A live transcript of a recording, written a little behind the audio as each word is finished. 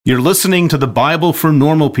You're listening to the Bible for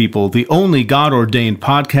Normal People, the only God-ordained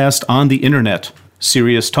podcast on the internet.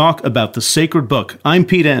 Serious talk about the sacred book. I'm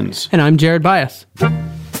Pete Enns. And I'm Jared Bias.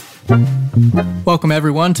 Welcome,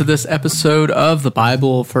 everyone, to this episode of the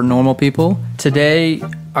Bible for Normal People. Today,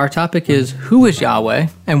 our topic is, who is Yahweh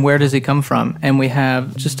and where does he come from? And we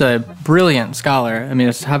have just a brilliant scholar. I mean,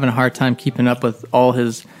 it's having a hard time keeping up with all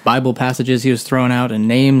his Bible passages he was throwing out and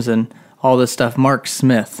names and all this stuff. Mark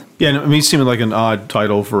Smith. Yeah, it may seem like an odd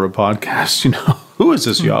title for a podcast, Who is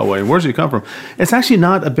this Yahweh and where does he come from? It's actually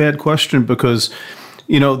not a bad question because,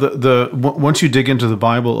 once you dig into the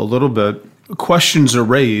Bible a little bit, questions are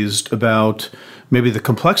raised about maybe the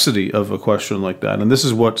complexity of a question like that. And this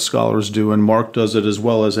is what scholars do, and Mark does it as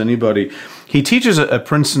well as anybody. He teaches at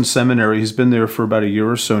Princeton Seminary. He's been there for about a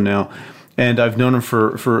year or so now, and I've known him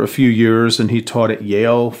for a few years, and he taught at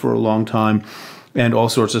Yale for a long time and all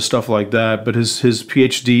sorts of stuff like that. But his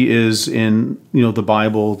PhD is in, the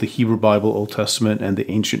Bible, the Hebrew Bible, Old Testament, and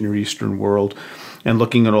the ancient Near Eastern world, and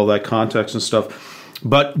looking at all that context and stuff.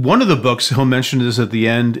 But one of the books, he'll mention this at the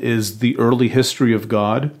end, is The Early History of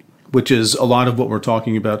God, which is a lot of what we're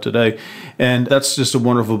talking about today. And that's just a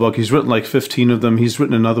wonderful book. He's written like 15 of them. He's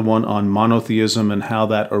written another one on monotheism and how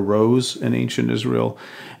that arose in ancient Israel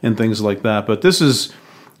and things like that. But this is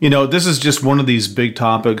just one of these big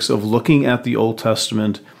topics of looking at the Old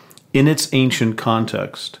Testament in its ancient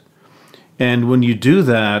context. And when you do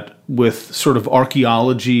that with sort of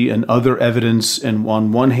archaeology and other evidence and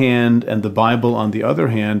on one hand and the Bible on the other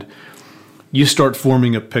hand, you start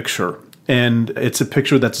forming a picture. And it's a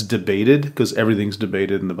picture that's debated because everything's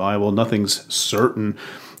debated in the Bible. Nothing's certain.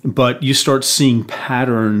 But you start seeing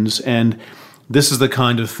patterns, and this is the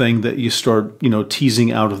kind of thing that you start,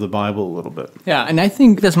 teasing out of the Bible a little bit. Yeah, and I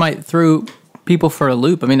think this might throw people for a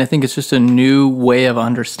loop. I mean, I think it's just a new way of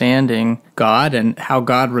understanding God and how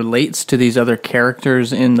God relates to these other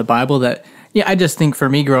characters in the Bible that, I just think for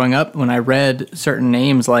me growing up, when I read certain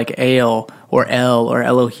names like El or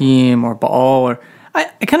Elohim or Baal,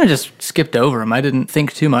 I kind of just skipped over them. I didn't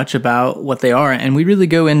think too much about what they are, and we really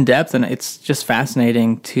go in depth, and it's just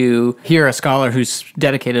fascinating to hear a scholar who's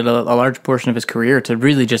dedicated a large portion of his career to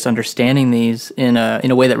really just understanding these in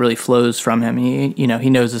a way that really flows from him. He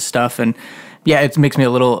knows his stuff, and it makes me a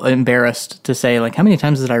little embarrassed to say, like, how many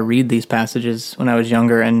times did I read these passages when I was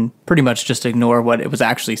younger and pretty much just ignore what it was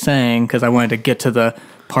actually saying because I wanted to get to the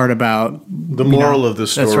part about the moral of the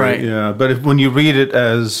story. That's right. Yeah, but when you read it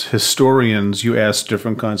as historians, you ask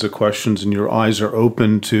different kinds of questions, and your eyes are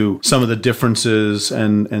open to some of the differences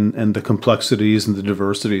and the complexities and the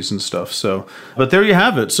diversities and stuff. So, but there you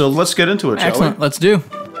have it. So let's get into it, shall we? Excellent. Let's do.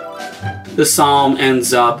 The psalm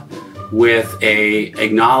ends up with a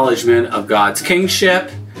acknowledgement of God's kingship.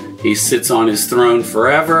 He sits on his throne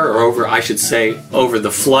forever, or over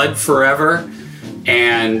the flood forever.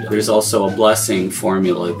 And there's also a blessing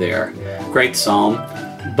formula there. Great psalm.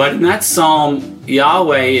 But in that psalm,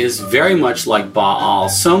 Yahweh is very much like Baal,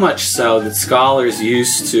 so much so that scholars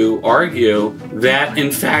used to argue that,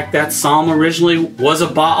 in fact, that psalm originally was a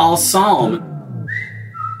Baal psalm.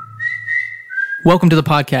 Welcome to the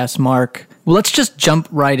podcast, Mark. Well, let's just jump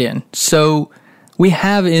right in. So we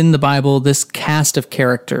have in the Bible this cast of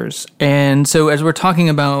characters. And so as we're talking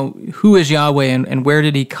about who is Yahweh and where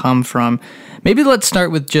did he come from, maybe let's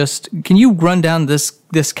start with can you run down this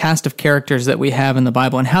cast of characters that we have in the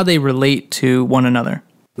Bible and how they relate to one another?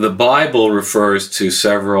 The Bible refers to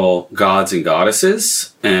several gods and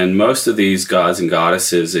goddesses, and most of these gods and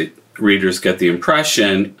goddesses, readers get the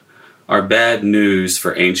impression, are bad news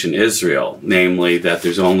for ancient Israel, namely that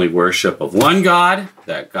there's only worship of one God.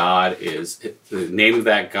 The name of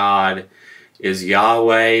that God is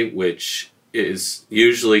Yahweh, which is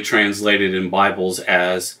usually translated in Bibles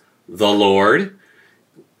as the Lord.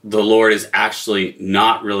 The Lord is actually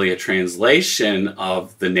not really a translation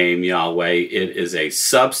of the name Yahweh. It is a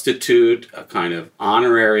substitute, a kind of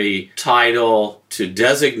honorary title to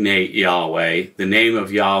designate Yahweh. The name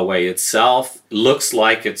of Yahweh itself looks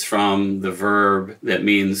like it's from the verb that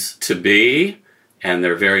means to be, and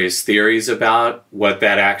there are various theories about what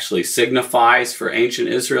that actually signifies for ancient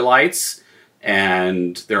Israelites,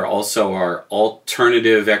 and there also are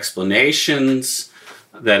alternative explanations,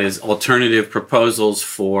 that is, alternative proposals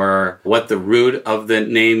for what the root of the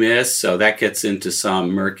name is. So that gets into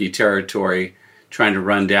some murky territory, trying to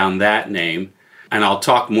run down that name. And I'll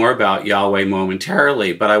talk more about Yahweh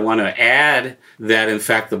momentarily, but I want to add that, in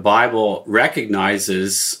fact, the Bible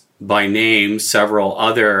recognizes by name several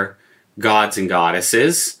other gods and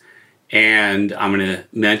goddesses, and I'm going to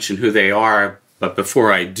mention who they are. But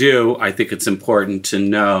before I do, I think it's important to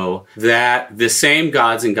know that the same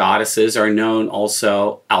gods and goddesses are known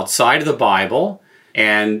also outside of the Bible.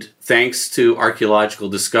 And thanks to archaeological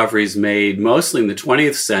discoveries made mostly in the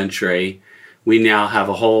 20th century, we now have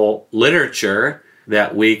a whole literature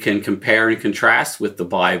that we can compare and contrast with the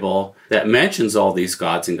Bible that mentions all these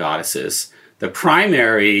gods and goddesses. The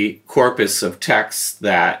primary corpus of texts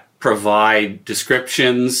that provide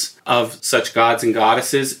descriptions of such gods and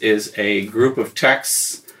goddesses is a group of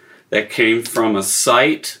texts that came from a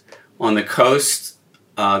site on the coast,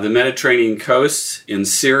 the Mediterranean coast in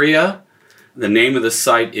Syria. The name of the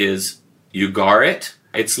site is Ugarit.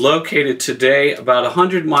 It's located today about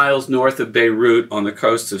 100 miles north of Beirut on the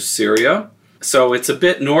coast of Syria. So it's a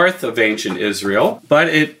bit north of ancient Israel, but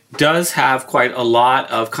it does have quite a lot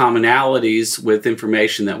of commonalities with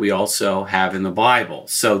information that we also have in the Bible.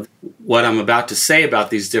 So what I'm about to say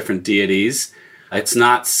about these different deities, it's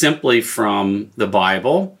not simply from the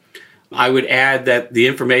Bible. I would add that the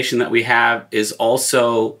information that we have is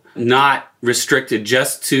also not restricted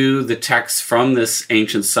just to the texts from this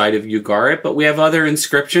ancient site of Ugarit, but we have other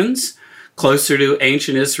inscriptions closer to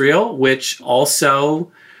ancient Israel, which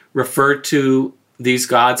also refer to these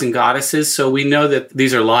gods and goddesses. So we know that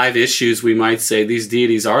these are live issues, we might say. These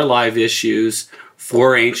deities are live issues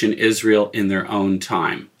for ancient Israel in their own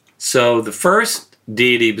time. So the first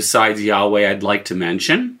deity besides Yahweh I'd like to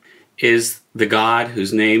mention is the god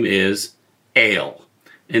whose name is El.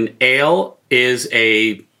 And El is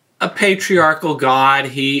a patriarchal god.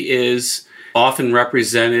 He is often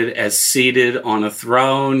represented as seated on a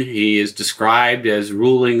throne. He is described as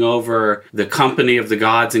ruling over the company of the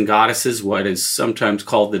gods and goddesses, what is sometimes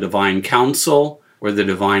called the Divine Council or the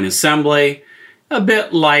Divine Assembly, a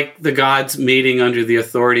bit like the gods meeting under the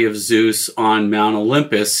authority of Zeus on Mount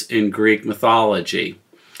Olympus in Greek mythology.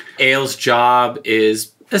 El's job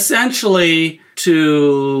is essentially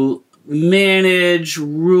to manage,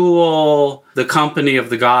 rule the company of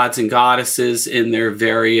the gods and goddesses in their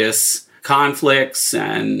various conflicts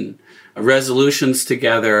and resolutions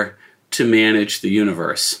together to manage the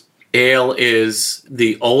universe. El is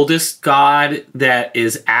the oldest god that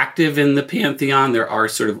is active in the pantheon. There are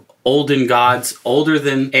sort of olden gods older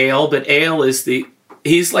than El, but El is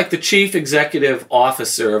he's like the chief executive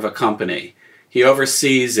officer of a company. He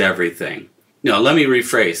oversees everything. No, let me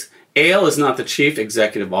rephrase. El is not the chief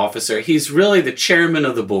executive officer. He's really the chairman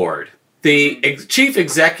of the board. The chief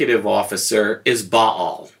executive officer is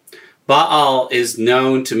Baal. Baal is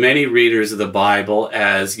known to many readers of the Bible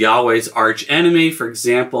as Yahweh's archenemy. For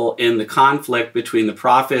example, in the conflict between the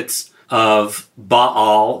prophets of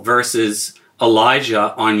Baal versus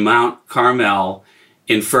Elijah on Mount Carmel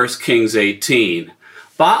in 1 Kings 18.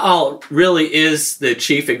 Baal really is the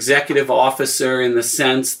chief executive officer in the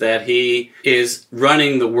sense that he is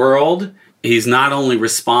running the world. He's not only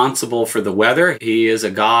responsible for the weather, he is a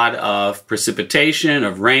god of precipitation,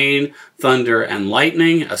 of rain, thunder, and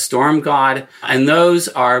lightning, a storm god. And those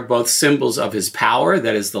are both symbols of his power,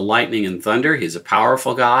 that is the lightning and thunder. He's a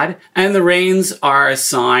powerful god. And the rains are a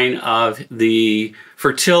sign of the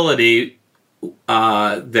fertility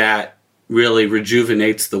that really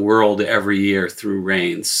rejuvenates the world every year through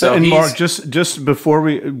rains. So and Mark, just before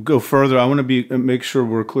we go further, I want to make sure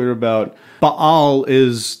we're clear about Baal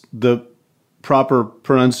is the proper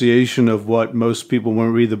pronunciation of what most people,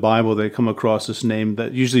 when we read the Bible, they come across this name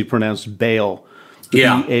that usually pronounced Baal,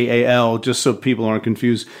 yeah. B-A-A-L, just so people aren't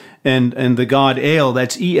confused. And the god El,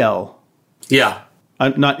 that's E-L. Yeah.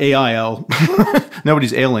 Not A-I-L.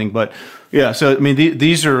 Nobody's ailing, but yeah. So, I mean,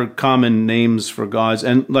 these are common names for gods.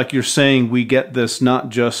 And like you're saying, we get this not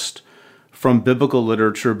just from biblical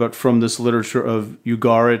literature, but from this literature of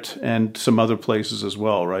Ugarit and some other places as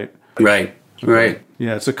well, right? Right. Right.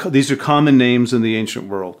 Yeah, these are common names in the ancient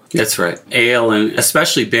world. That's right. El, and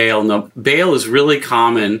especially Baal. Now, Baal is really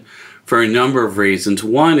common for a number of reasons.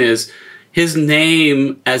 One is his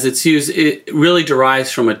name, as it's used, it really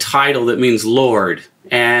derives from a title that means Lord.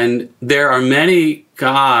 And there are many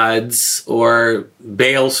gods or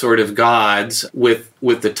Baal sort of gods with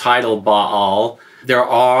the title Baal. There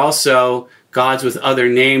are also gods with other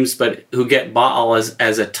names, but who get Baal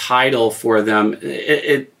as a title for them.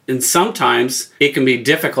 And sometimes it can be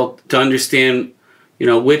difficult to understand,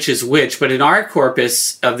 which is which. But in our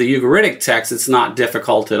corpus of the Ugaritic text, it's not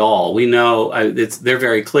difficult at all. We know they're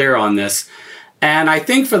very clear on this. And I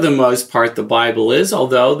think for the most part, the Bible is,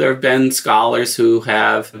 although there have been scholars who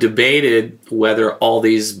have debated whether all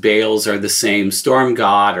these Baals are the same storm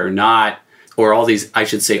god or not, or all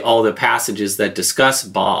the passages that discuss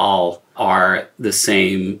Baal are the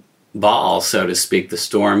same Baal, so to speak, the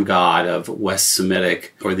storm god of West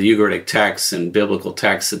Semitic or the Ugaritic texts and biblical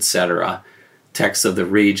texts, etc., texts of the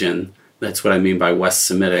region. That's what I mean by West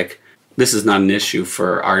Semitic. This is not an issue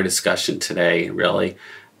for our discussion today, really.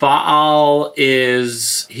 Baal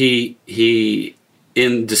is, he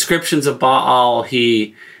in descriptions of Baal,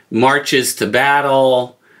 he marches to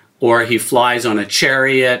battle, or he flies on a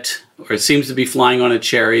chariot, or seems to be flying on a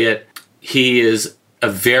chariot. He is a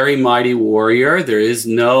very mighty warrior. There is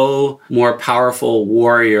no more powerful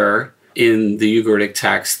warrior in the Ugaritic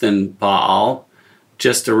text than Baal.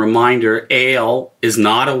 Just a reminder, El is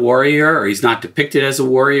not a warrior, or he's not depicted as a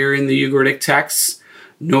warrior in the Ugaritic texts,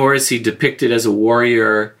 nor is he depicted as a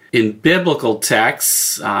warrior in biblical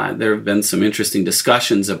texts. There have been some interesting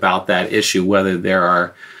discussions about that issue, whether there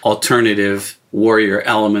are alternative warrior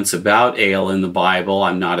elements about El in the Bible.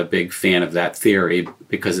 I'm not a big fan of that theory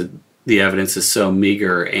because the evidence is so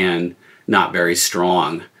meager and not very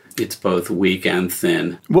strong. It's both weak and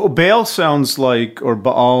thin. Well, Baal sounds like, or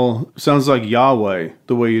Baal sounds like Yahweh,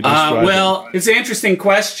 the way you describe it. It's an interesting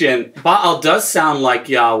question. Baal does sound like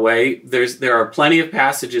Yahweh. There are plenty of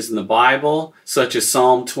passages in the Bible, such as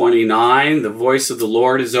Psalm 29, the voice of the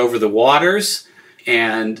Lord is over the waters.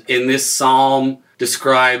 And in this psalm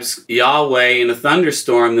describes Yahweh in a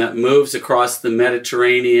thunderstorm that moves across the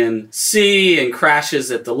Mediterranean Sea and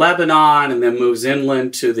crashes at the Lebanon and then moves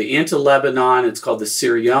inland into Lebanon. It's called the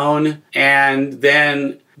Sirion. And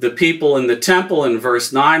then the people in the temple in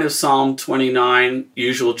verse 9 of Psalm 29,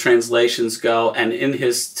 usual translations go, and in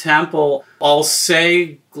his temple all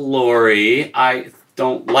say glory. I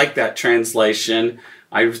don't like that translation.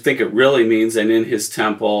 I think it really means, and in his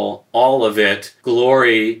temple, all of it,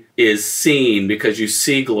 glory is seen, because you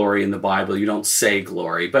see glory in the Bible. You don't say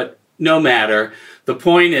glory. But no matter. The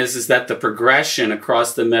point is that the progression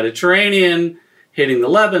across the Mediterranean, hitting the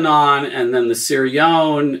Lebanon, and then the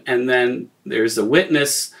Sirion, and then there's a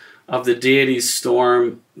witness of the deity's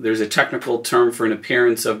storm. There's a technical term for an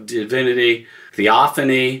appearance of divinity,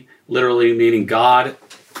 theophany, literally meaning God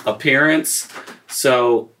appearance.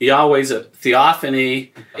 So Yahweh's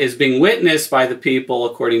theophany is being witnessed by the people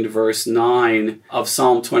according to verse 9 of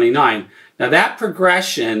Psalm 29. Now that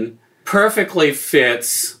progression perfectly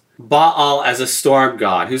fits Baal as a storm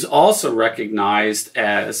god, who's also recognized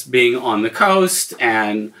as being on the coast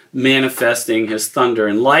and manifesting his thunder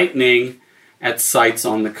and lightning at sites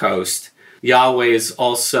on the coast. Yahweh is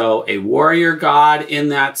also a warrior god in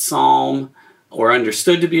that psalm, or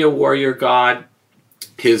understood to be a warrior god.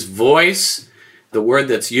 His voice, the word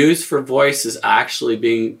that's used for voice, is actually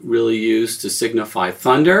being really used to signify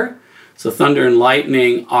thunder. So thunder and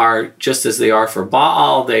lightning are, just as they are for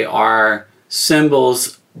Baal, they are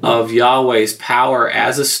symbols of Yahweh's power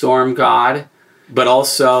as a storm god. But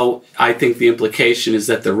also, I think the implication is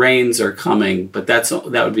that the rains are coming, but that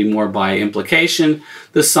would be more by implication.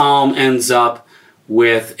 The psalm ends up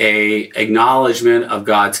with a acknowledgement of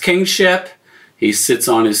God's kingship. He sits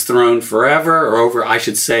on his throne forever, or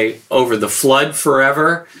over the flood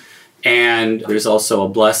forever. And there's also a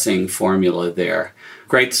blessing formula there.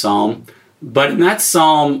 Great psalm. But in that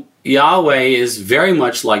psalm, Yahweh is very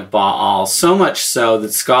much like Baal, so much so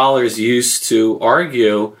that scholars used to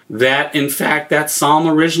argue that, in fact, that psalm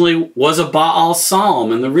originally was a Baal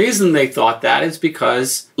psalm. And the reason they thought that is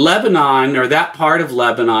because Lebanon, or that part of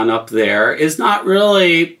Lebanon up there, is not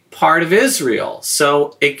really part of Israel.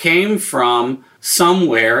 So it came from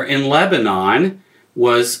somewhere in Lebanon,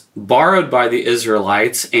 was borrowed by the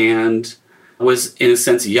Israelites, and was, in a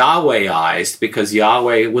sense, Yahwehized, because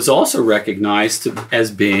Yahweh was also recognized as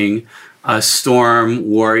being a storm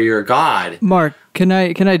warrior god. Mark, can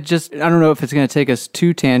I just, I don't know if it's going to take us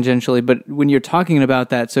too tangentially, but when you're talking about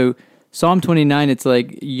that, so Psalm 29, it's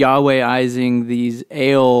like Yahwehizing these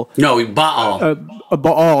Baal.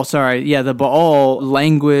 Baal, sorry. Yeah, the Baal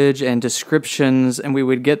language and descriptions, and we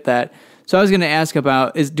would get that. So I was going to ask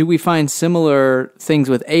about, do we find similar things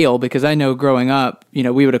with El? Because I know growing up, we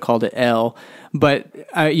would have called it El. But,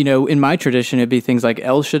 in my tradition, it'd be things like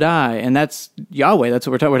El Shaddai. And that's Yahweh. That's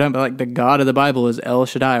what we're talking about. Like the God of the Bible is El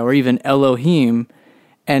Shaddai, or even Elohim.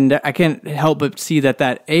 And I can't help but see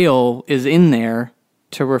that El is in there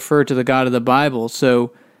to refer to the God of the Bible.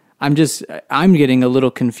 So I'm getting a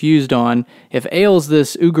little confused on if El's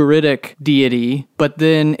this Ugaritic deity, but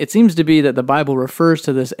then it seems to be that the Bible refers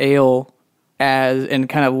to this El as, and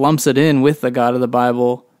kind of lumps it in with the God of the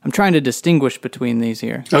Bible. I'm trying to distinguish between these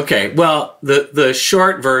here. Okay, well, the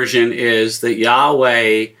short version is that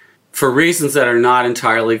Yahweh, for reasons that are not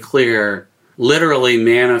entirely clear, literally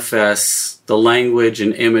manifests the language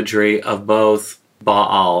and imagery of both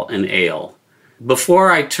Baal and El.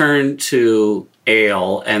 Before I turn to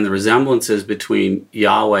El and the resemblances between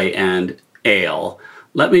Yahweh and El,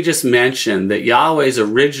 let me just mention that Yahweh's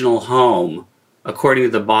original home, according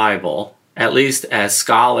to the Bible, at least as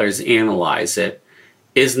scholars analyze it,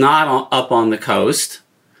 is not up on the coast,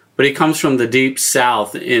 but he comes from the deep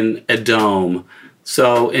south in Edom.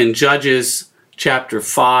 So in Judges chapter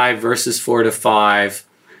 5, verses 4 to 5,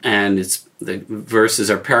 and the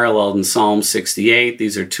verses are paralleled in Psalm 68.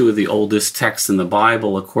 These are two of the oldest texts in the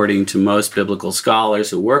Bible, according to most biblical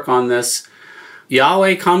scholars who work on this.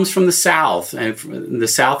 Yahweh comes from the south, and the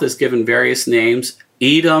south is given various names: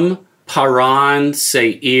 Edom, Paran,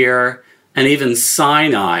 Seir, and even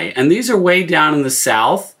Sinai. And these are way down in the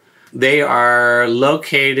south. They are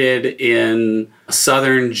located in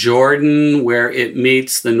southern Jordan, where it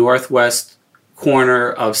meets the northwest corner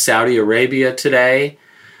of Saudi Arabia today.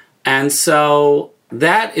 And so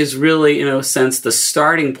that is really, in a sense, the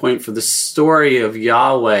starting point for the story of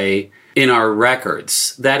Yahweh in our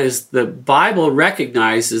records. That is, the Bible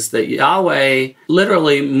recognizes that Yahweh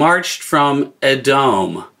literally marched from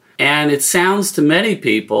Edom. And it sounds to many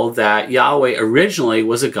people that Yahweh originally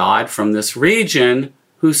was a god from this region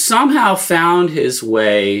who somehow found his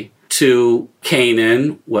way to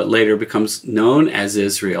Canaan, what later becomes known as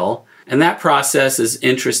Israel. And that process is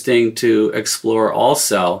interesting to explore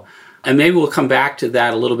also. And maybe we'll come back to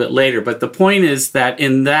that a little bit later. But the point is that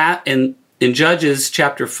in Judges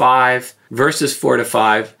chapter 5, verses 4 to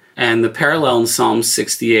 5, and the parallel in Psalm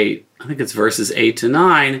 68, I think it's verses 8 to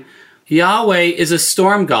 9, Yahweh is a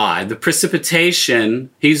storm god. The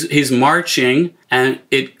precipitation, he's marching, and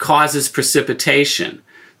it causes precipitation.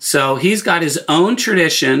 So he's got his own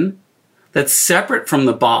tradition that's separate from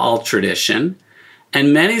the Baal tradition.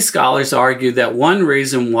 And many scholars argue that one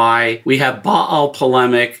reason why we have Baal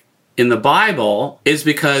polemic in the Bible is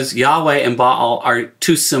because Yahweh and Baal are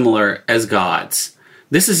too similar as gods.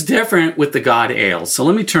 This is different with the god El. So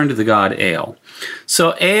let me turn to the god El.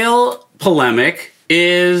 So El polemic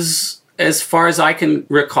is, as far as I can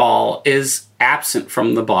recall, is absent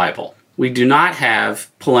from the Bible. We do not have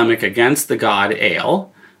polemic against the god El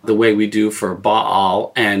the way we do for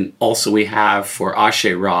Baal, and also we have for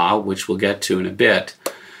Asherah, which we'll get to in a bit.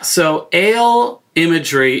 So El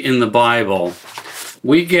imagery in the Bible,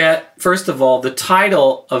 we get, first of all, the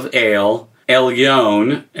title of El,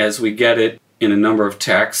 Elyon, as we get it in a number of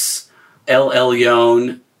texts. El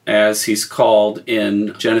Elyon, as he's called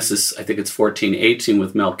in Genesis, I think it's 14:18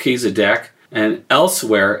 with Melchizedek. And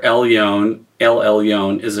elsewhere, Elyon, El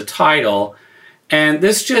Elyon is a title. And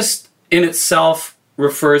this just in itself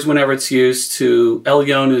refers, whenever it's used, to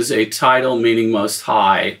Elyon is a title meaning most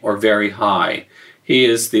high or very high. He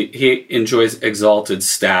enjoys exalted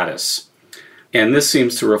status. And this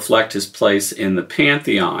seems to reflect his place in the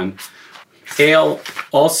pantheon. El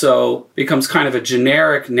also becomes kind of a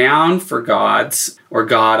generic noun for gods, or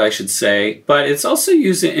God, I should say, but it's also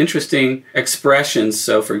used in interesting expressions.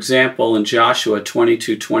 So, for example, in Joshua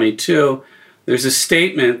 22:22, there's a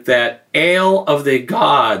statement that El of the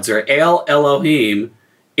gods, or El Elohim,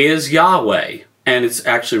 is Yahweh, and it's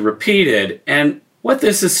actually repeated. And what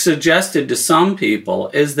this has suggested to some people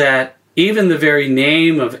is that even the very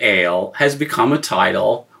name of El has become a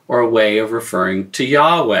title or a way of referring to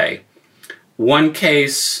Yahweh. One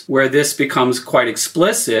case where this becomes quite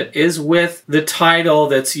explicit is with the title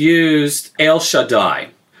that's used, El Shaddai.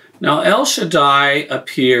 Now, El Shaddai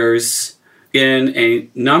appears in a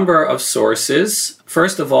number of sources.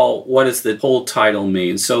 First of all, what does the whole title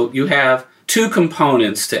mean? So you have two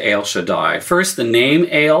components to El Shaddai. First, the name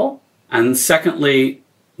El, and secondly,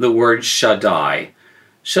 the word Shaddai.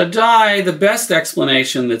 Shaddai, the best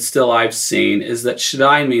explanation that still I've seen is that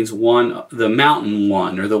Shaddai means one, the mountain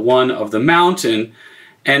one, or the one of the mountain.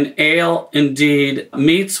 And El indeed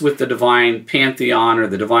meets with the divine pantheon or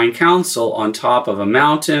the divine council on top of a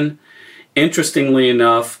mountain. Interestingly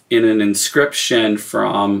enough, in an inscription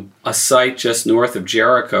from a site just north of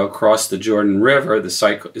Jericho across the Jordan River, the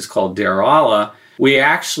site is called Deir Allah, we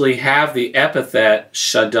actually have the epithet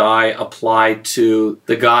Shaddai applied to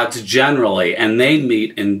the gods generally, and they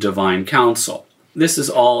meet in divine council. This is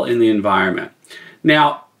all in the environment.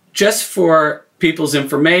 Now, just for people's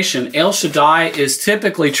information, El Shaddai is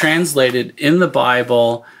typically translated in the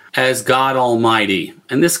Bible as God Almighty.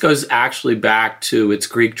 And this goes actually back to its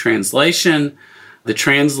Greek translation. The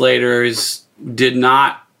translators did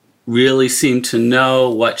not really seem to know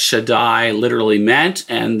what Shaddai literally meant,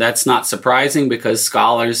 and that's not surprising because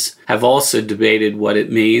scholars have also debated what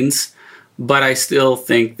it means. But I still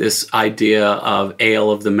think this idea of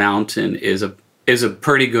El of the mountain is a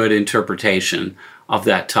pretty good interpretation of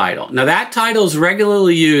that title. Now, that title is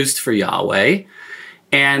regularly used for Yahweh,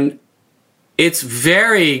 and it's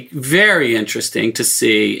very, very interesting to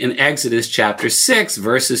see in Exodus chapter 6,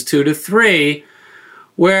 verses 2 to 3,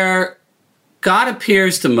 where God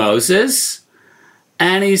appears to Moses,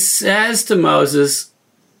 and he says to Moses,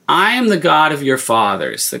 I am the God of your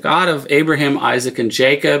fathers, the God of Abraham, Isaac, and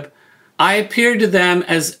Jacob. I appeared to them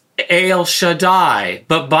as El Shaddai,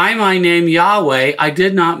 but by my name Yahweh, I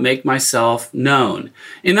did not make myself known.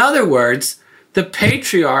 In other words, the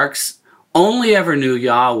patriarchs only ever knew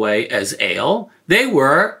Yahweh as El. They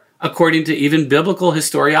were, according to even biblical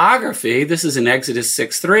historiography, this is in Exodus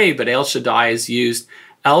 6:3, but El Shaddai is used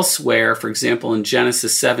elsewhere, for example, in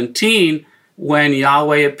Genesis 17, when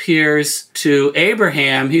Yahweh appears to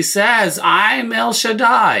Abraham, he says, I'm El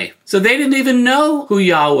Shaddai. So they didn't even know who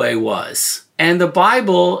Yahweh was. And the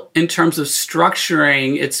Bible, in terms of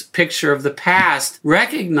structuring its picture of the past,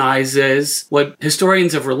 recognizes what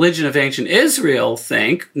historians of religion of ancient Israel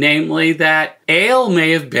think, namely that El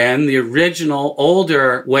may have been the original,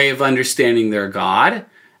 older way of understanding their God,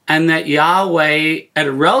 and that Yahweh, at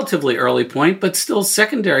a relatively early point, but still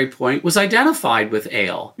secondary point, was identified with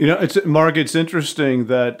El. Mark, it's interesting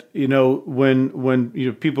that,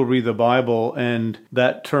 when people read the Bible and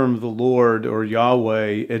that term, the Lord or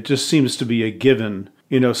Yahweh, it just seems to be a given,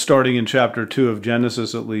 starting in chapter 2 of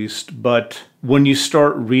Genesis at least. But when you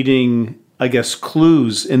start reading, I guess,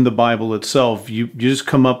 clues in the Bible itself, you just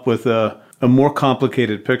come up with a more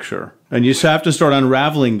complicated picture. And you just have to start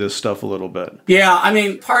unraveling this stuff a little bit.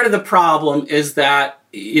 Yeah, part of the problem is that,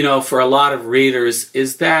 for a lot of readers,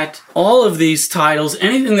 is that all of these titles,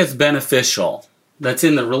 anything that's beneficial, that's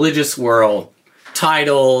in the religious world,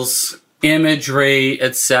 titles, imagery,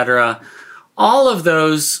 etc., all of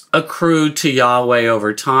those accrued to Yahweh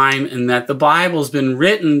over time, and that the Bible's been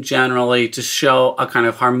written generally to show a kind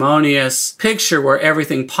of harmonious picture where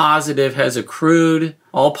everything positive has accrued,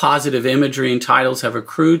 all positive imagery and titles have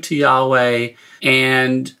accrued to Yahweh,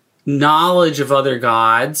 and knowledge of other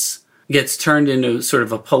gods gets turned into sort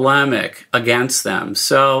of a polemic against them.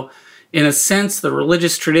 So, in a sense, the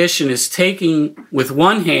religious tradition is taking with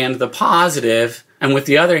one hand the positive and with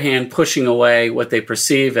the other hand pushing away what they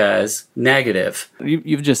perceive as negative.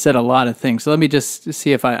 You've just said a lot of things. So let me just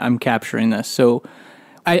see if I'm capturing this. So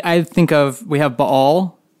I think we have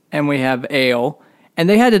Baal and we have El, and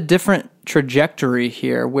they had a different trajectory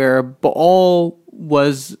here where Baal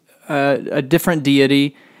was a different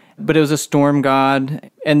deity, but it was a storm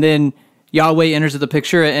god. And then Yahweh enters the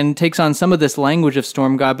picture and takes on some of this language of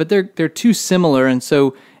storm god, but they're too similar. And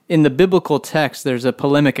so in the biblical text, there's a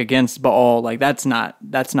polemic against Baal, like that's not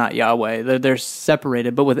Yahweh. They're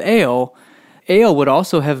separated. But with El would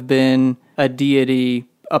also have been a deity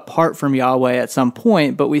apart from Yahweh at some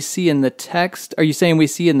point. But we see in the text, are you saying we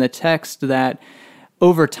see in the text that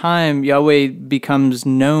over time Yahweh becomes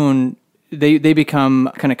known? They become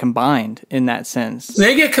kind of combined in that sense.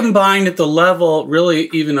 They get combined at the level, really,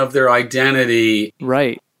 even of their identity.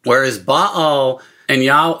 Right. Whereas Baal and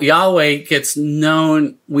Yahweh gets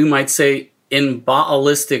known, we might say, in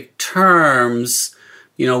Baalistic terms,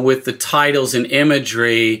 with the titles and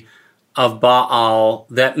imagery of Baal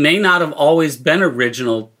that may not have always been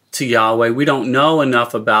original to Yahweh. We don't know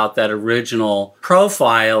enough about that original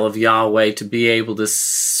profile of Yahweh to be able to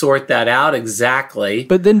sort that out exactly.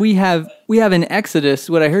 But then we have an Exodus.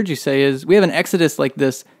 What I heard you say is we have an Exodus, like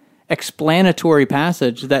this explanatory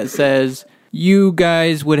passage that says, you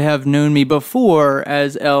guys would have known me before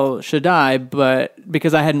as El Shaddai, but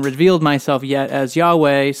because I hadn't revealed myself yet as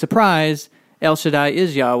Yahweh, surprise, El Shaddai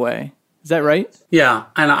is Yahweh. Is that right? Yeah,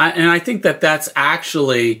 and I think that's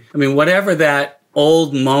actually, whatever that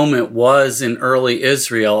old moment was in early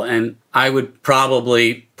Israel, and I would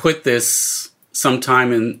probably put this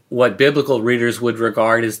sometime in what biblical readers would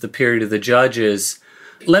regard as the period of the Judges.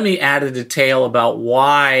 Let me add a detail about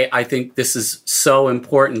why I think this is so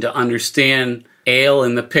important to understand El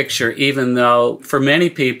in the picture, even though for many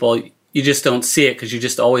people you just don't see it because you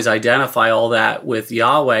just always identify all that with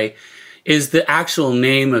Yahweh, is the actual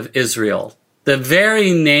name of Israel. The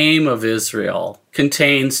very name of Israel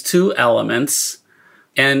contains two elements,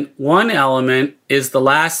 and one element is the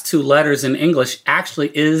last two letters in English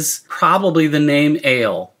actually is probably the name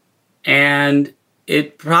El. And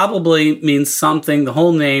it probably means something, the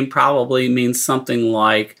whole name probably means something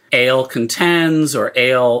like El contends, or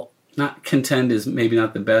El, not contend is maybe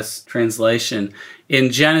not the best translation.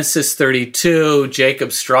 In Genesis 32,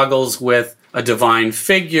 Jacob struggles with a divine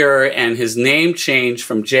figure, and his name change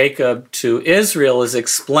from Jacob to Israel is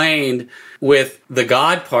explained with the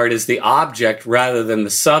God part as the object rather than the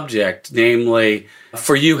subject, namely,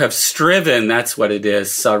 for you have striven, that's what it is,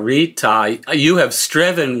 sarita, you have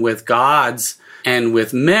striven with gods and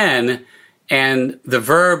with men, and the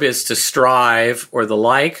verb is to strive or the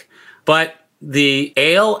like, but the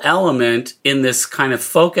El element in this kind of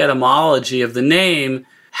folk etymology of the name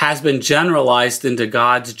has been generalized into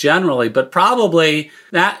gods generally, but probably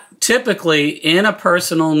that typically in a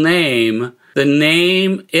personal name, the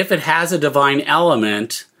name, if it has a divine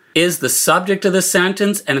element, is the subject of the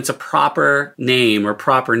sentence, and it's a proper name or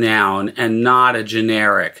proper noun and not a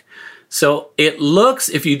generic. So it looks,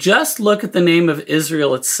 if you just look at the name of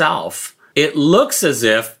Israel itself, it looks as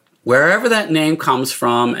if wherever that name comes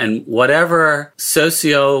from and whatever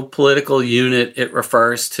socio-political unit it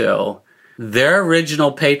refers to, their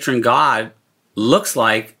original patron god looks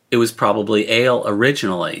like it was probably El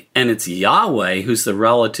originally. And it's Yahweh who's the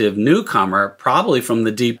relative newcomer, probably from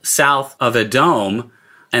the deep south of Edom,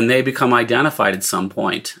 and they become identified at some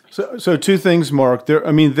point. So two things, Mark. There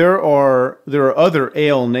are other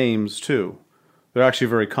El names too. They're actually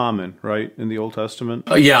very common, right, in the Old Testament?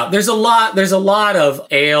 Yeah, there's a lot of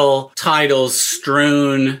El titles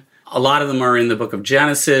strewn. A lot of them are in the book of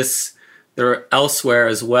Genesis. They're elsewhere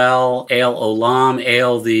as well. El Olam,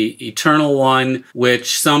 El the Eternal One,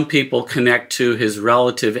 which some people connect to his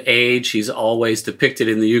relative age. He's always depicted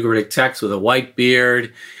in the Ugaritic text with a white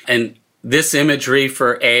beard. And this imagery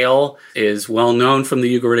for El is well known from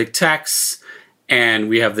the Ugaritic texts. And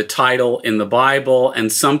we have the title in the Bible,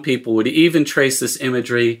 and some people would even trace this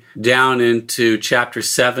imagery down into chapter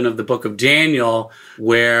 7 of the book of Daniel,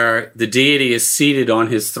 where the deity is seated on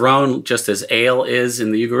his throne, just as El is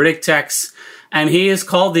in the Ugaritic text, and he is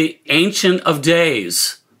called the Ancient of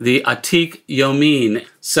Days, the Atik Yomin.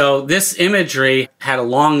 So this imagery had a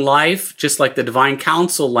long life, just like the Divine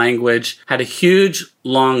Council language had a huge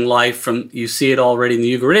long life you see it already in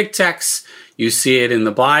the Ugaritic text. You see it in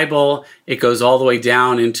the Bible. It goes all the way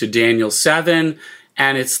down into Daniel 7,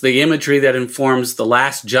 and it's the imagery that informs the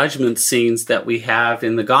last judgment scenes that we have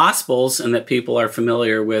in the Gospels and that people are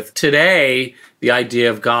familiar with today, the idea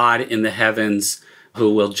of God in the heavens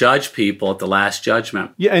who will judge people at the last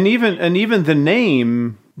judgment. Yeah, and even the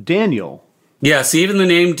name Daniel. Yes, even the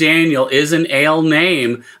name Daniel is an El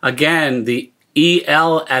name. Again, the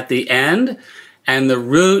EL at the end. And the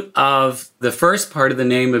root of the first part of the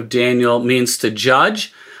name of Daniel means to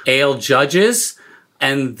judge. El judges.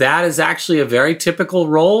 And that is actually a very typical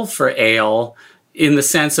role for El in the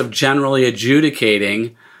sense of generally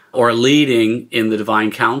adjudicating or leading in the divine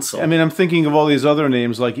council. I mean, I'm thinking of all these other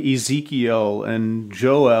names like Ezekiel and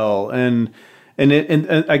Joel. And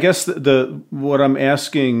I guess what I'm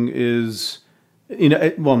asking is,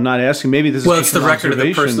 I'm not asking. Maybe this is it's the record of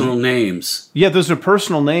the personal names. Yeah, those are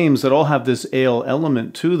personal names that all have this El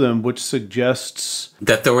element to them, which suggests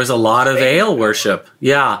that there was a lot of El worship.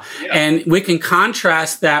 Yeah. And we can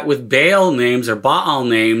contrast that with Baal names or Baal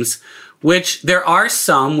names, which there are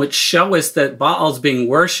some which show us that Baal's being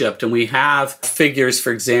worshipped. And we have figures,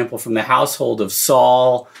 for example, from the household of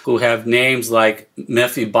Saul who have names like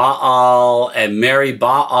Mephi-Baal and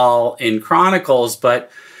Meri-Baal in Chronicles,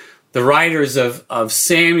 but the writers of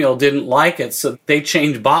Samuel didn't like it, so they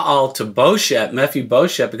changed Baal to Boshet,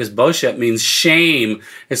 Mephi-Boshet, because Boshet means shame.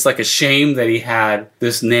 It's like a shame that he had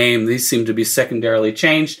this name. These seem to be secondarily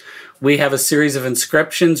changed. We have a series of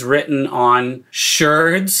inscriptions written on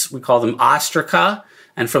sherds. We call them ostraca.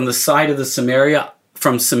 And from the site of Samaria,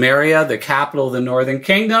 the capital of the northern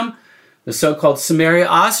kingdom, the so-called Samaria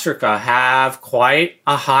ostraca have quite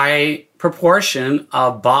a high proportion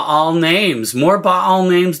of Baal names, more Baal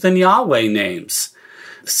names than Yahweh names.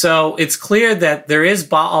 So it's clear that there is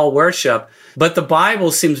Baal worship, but the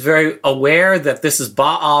Bible seems very aware that this is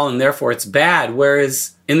Baal and therefore it's bad,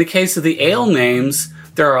 whereas in the case of the El names,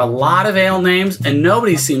 there are a lot of El names and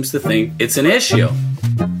nobody seems to think it's an issue.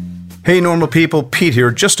 Hey, normal people, Pete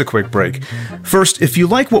here, just a quick break. First, if you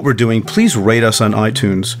like what we're doing, please rate us on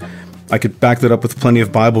iTunes. I could back that up with plenty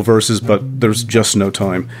of Bible verses, but there's just no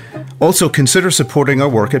time. Also, consider supporting our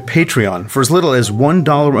work at Patreon for as little as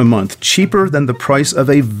 $1 a month, cheaper than the price of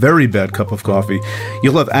a very bad cup of coffee.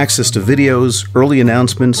 You'll have access to videos, early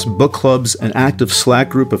announcements, book clubs, an active Slack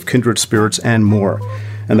group of kindred spirits, and more.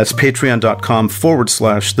 And that's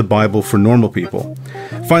patreon.com/The Bible for Normal People.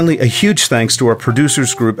 Finally, a huge thanks to our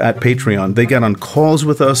producers group at Patreon. They get on calls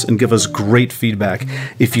with us and give us great feedback.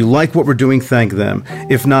 If you like what we're doing, thank them.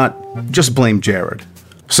 If not, just blame Jared.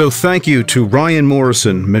 So thank you to Ryan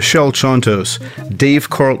Morrison, Michelle Chontos, Dave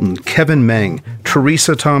Carlton, Kevin Meng,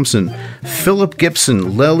 Teresa Thompson, Philip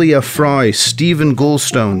Gibson, Lelia Fry, Stephen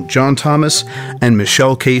Goldstone, John Thomas, and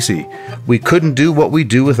Michelle Casey. We couldn't do what we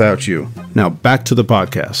do without you. Now back to the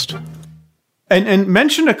podcast. And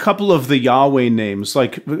mention a couple of the Yahweh names,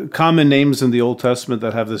 like common names in the Old Testament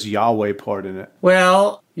that have this Yahweh part in it.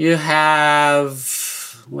 Well, you have...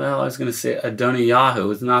 I was going to say Adoniyahu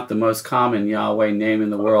is not the most common Yahweh name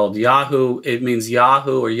in the world. Yahu, it means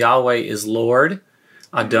Yahu or Yahweh is Lord.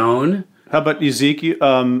 Adon. How about Ezekiel?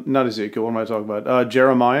 Not Ezekiel, what am I talking about?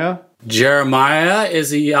 Jeremiah? Jeremiah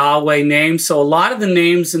is a Yahweh name. So a lot of the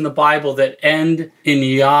names in the Bible that end in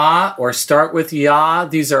Yah or start with Yah,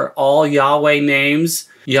 these are all Yahweh names.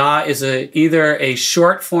 Yah is either a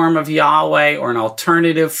short form of Yahweh or an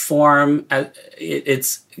alternative form.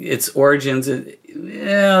 Its origins,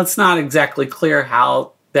 it's not exactly clear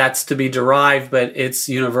how that's to be derived, but it's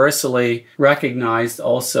universally recognized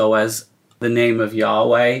also as the name of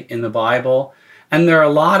Yahweh in the Bible. And there are a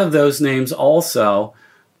lot of those names also.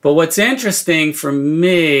 But what's interesting for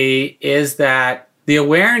me is that the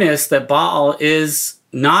awareness that Baal is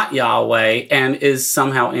not Yahweh and is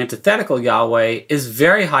somehow antithetical Yahweh is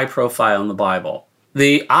very high profile in the Bible.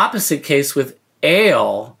 The opposite case with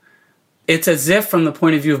El, it's as if from the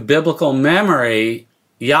point of view of biblical memory,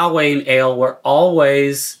 Yahweh and El were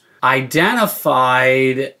always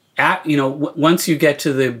identified at, once you get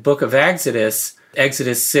to the book of Exodus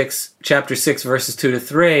 6, chapter 6, verses 2 to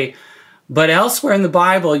 3, but elsewhere in the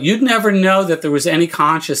Bible, you'd never know that there was any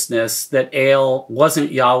consciousness that El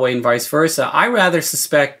wasn't Yahweh and vice versa. I rather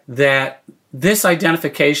suspect that this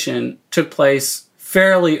identification took place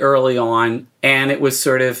fairly early on, and it was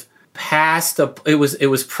sort of it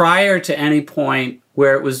was prior to any point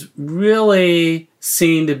where it was really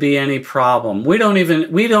seen to be any problem. We don't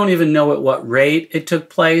even know at what rate it took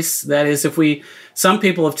place. That is, some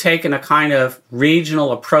people have taken a kind of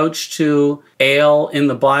regional approach to El in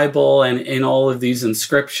the Bible and in all of these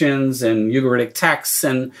inscriptions and Ugaritic texts,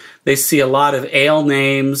 and they see a lot of El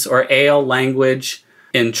names or El language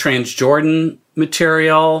in Transjordan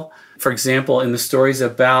material. For example, in the stories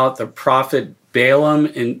about the prophet Balaam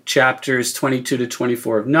in chapters 22 to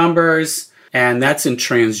 24 of Numbers, and that's in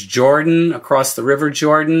Transjordan, across the River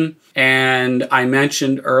Jordan. And I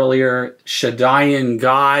mentioned earlier Shaddaian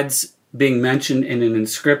gods being mentioned in an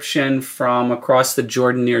inscription from across the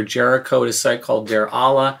Jordan near Jericho at a site called Der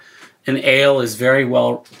Allah. And El is very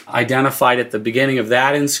well identified at the beginning of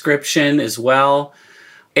that inscription as well.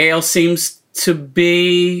 El seems to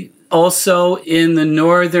be also in the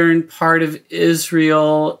northern part of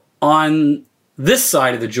Israel on this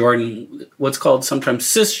side of the Jordan, what's called sometimes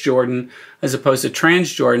Cisjordan, as opposed to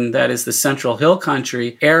Transjordan, that is the central hill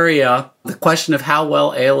country area. The question of how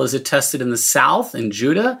well El is attested in the south, in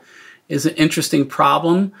Judah, is an interesting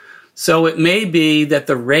problem. So it may be that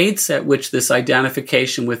the rates at which this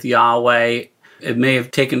identification with Yahweh, it may have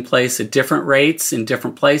taken place at different rates in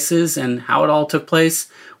different places, and how it all took place,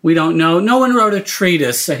 we don't know. No one wrote a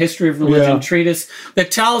treatise, a history of religion treatise, that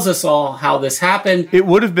tells us all how this happened. It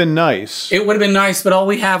would have been nice. It would have been nice, but all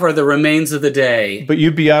we have are the remains of the day. But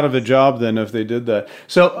you'd be out of a job then if they did that.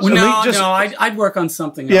 I'd work on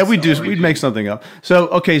something else. Yeah, we'd make something up. So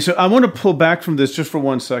I want to pull back from this just for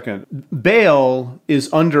 1 second. Baal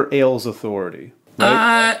is under El's authority.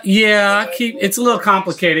 Right? It's a little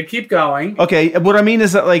complicated. Keep going. Okay, what I mean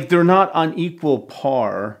is that they're not on equal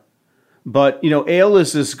par. But, El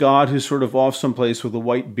is this god who's sort of off someplace with a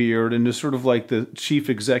white beard and is sort of like the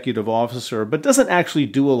chief executive officer, but doesn't actually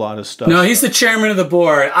do a lot of stuff. No, he's the chairman of the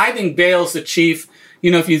board. I think Baal's the chief.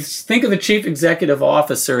 If you think of the chief executive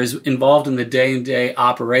officer as involved in the day-to-day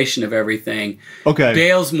operation of everything, okay,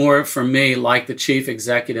 Baal's more, for me, like the chief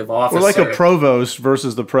executive officer. Or like a provost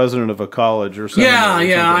versus the president of a college or something.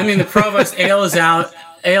 Yeah. I mean, the provost, El is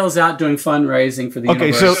out doing fundraising for the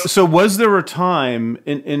university. Okay, so was there a time,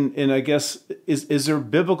 in I guess, is there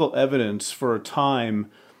biblical evidence for a time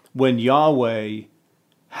when Yahweh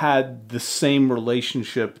had the same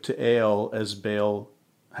relationship to El as Baal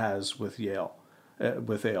has with El?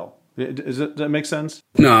 Does that make sense?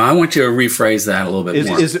 No, I want you to rephrase that a little bit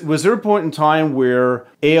more. Was there a point in time where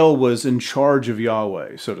El was in charge of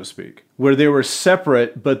Yahweh, so to speak, where they were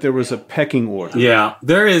separate, but there was a pecking order? Yeah,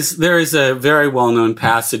 there is a very well-known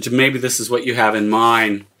passage, and maybe this is what you have in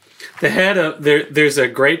mind. There's a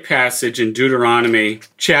great passage in Deuteronomy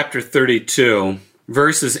chapter 32,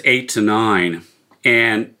 verses 8 to 9,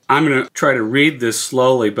 and I'm going to try to read this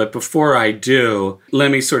slowly, but before I do, let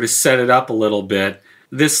me sort of set it up a little bit.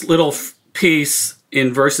 This little piece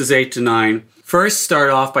in verses 8 to 9 first start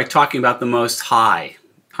off by talking about the Most High.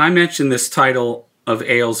 I mentioned this title of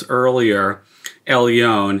El's earlier,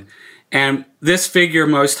 Elyon, and this figure,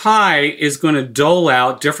 Most High, is going to dole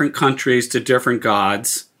out different countries to different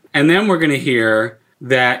gods, and then we're going to hear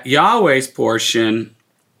that Yahweh's portion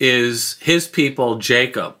is his people,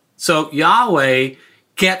 Jacob. So Yahweh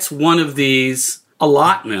gets one of these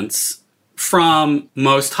allotments from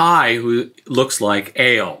Most High, who looks like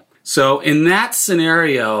El. So in that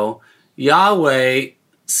scenario, Yahweh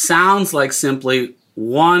sounds like simply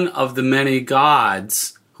one of the many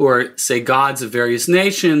gods who are, say, gods of various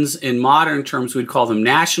nations. In modern terms, we'd call them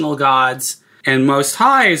national gods. And Most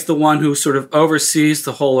High is the one who sort of oversees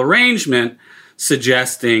the whole arrangement,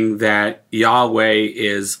 suggesting that Yahweh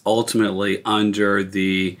is ultimately under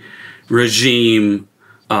the regime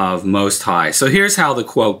of Most High. So here's how the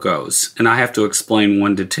quote goes, and I have to explain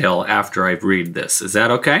one detail after I read this. Is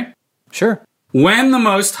that okay? Sure. When the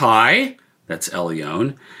Most High, that's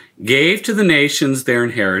Elyon, gave to the nations their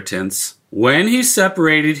inheritance, when he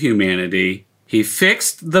separated humanity, he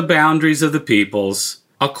fixed the boundaries of the peoples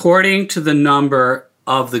according to the number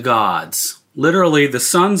of the gods. Literally, the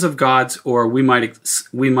sons of gods, or we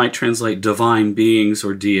might translate divine beings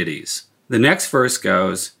or deities. The next verse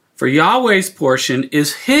goes, for Yahweh's portion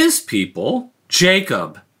is his people,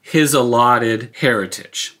 Jacob, his allotted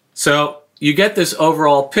heritage. So you get this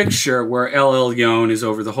overall picture where El Elyon is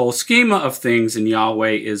over the whole schema of things, and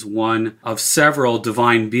Yahweh is one of several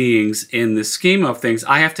divine beings in the schema of things.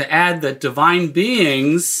 I have to add that divine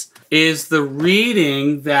beings is the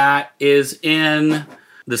reading that is in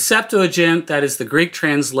the Septuagint, that is the Greek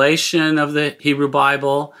translation of the Hebrew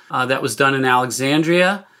Bible that was done in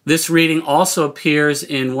Alexandria. This reading also appears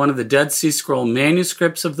in one of the Dead Sea Scroll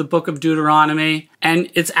manuscripts of the book of Deuteronomy. And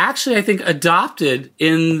it's actually, I think, adopted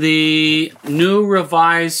in the New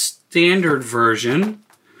Revised Standard Version,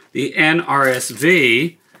 the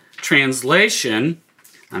NRSV translation.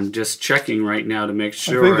 I'm just checking right now to make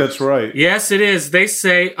sure. I think that's right. Yes, it is. They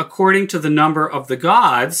say, according to the number of the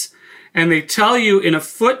gods, and they tell you in a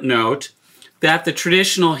footnote that the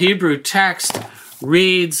traditional Hebrew text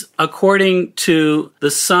reads according to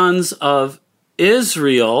the sons of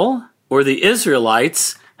Israel, or the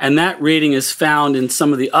Israelites, and that reading is found in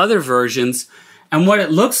some of the other versions. And what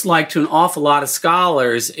it looks like to an awful lot of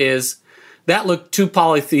scholars is that looked too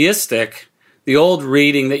polytheistic. The old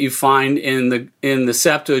reading that you find in the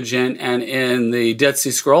Septuagint and in the Dead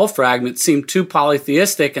Sea Scroll fragment seemed too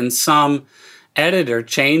polytheistic, and some editor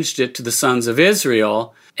changed it to the sons of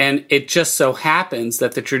Israel. And it just so happens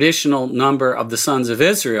that the traditional number of the sons of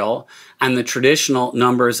Israel and the traditional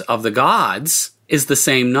numbers of the gods is the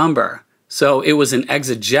same number. So it was an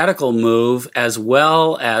exegetical move as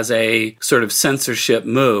well as a sort of censorship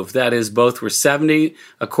move. That is, both were 70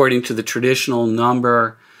 according to the traditional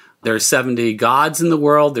number. There are 70 gods in the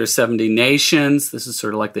world. There are 70 nations. This is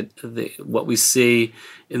sort of like the what we see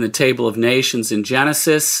in the Table of Nations in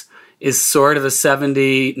Genesis is sort of a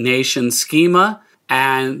 70 nation schema.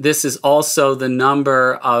 And this is also the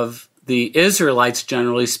number of the Israelites,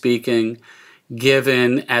 generally speaking,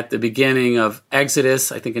 given at the beginning of Exodus,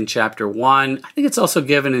 I think in chapter 1. I think it's also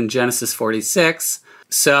given in Genesis 46.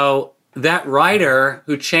 So that writer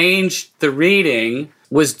who changed the reading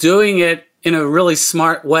was doing it in a really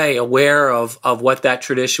smart way, aware of what that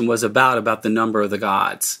tradition was about the number of the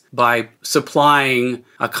gods, by supplying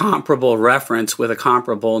a comparable reference with a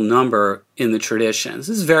comparable number in the traditions.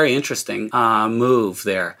 This is a very interesting move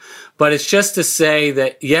there. But it's just to say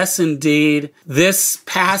that, yes, indeed, this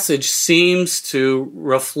passage seems to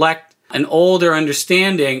reflect an older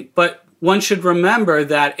understanding, but one should remember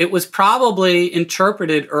that it was probably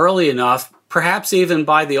interpreted early enough, perhaps even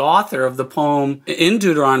by the author of the poem in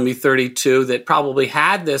Deuteronomy 32, that probably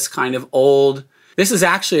had this kind of old, this is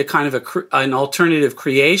actually a kind of an alternative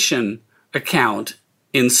creation account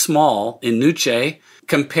in small, in Nuche,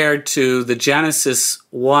 compared to the Genesis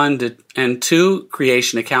 1 and 2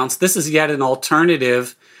 creation accounts. This is yet an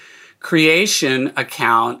alternative creation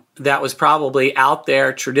account that was probably out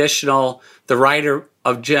there, traditional. The writer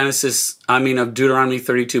of Deuteronomy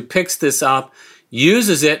 32 picks this up,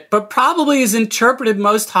 uses it, but probably is interpreted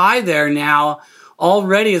Most High there now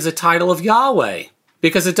already as a title of Yahweh,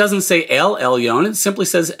 because it doesn't say El Elyon, it simply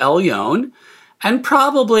says Elyon, and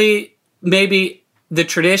probably maybe the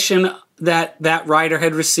tradition that that writer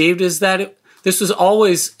had received is that this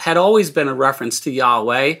had always been a reference to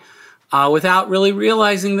Yahweh, without really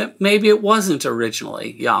realizing that maybe it wasn't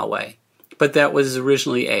originally Yahweh, but that was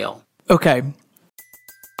originally El. Okay.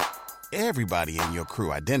 Everybody in your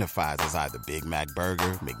crew identifies as either Big Mac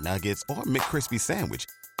Burger, McNuggets, or McCrispy Sandwich.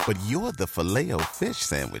 But you're the Filet-O-Fish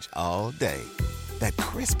Sandwich all day. That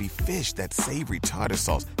crispy fish, that savory tartar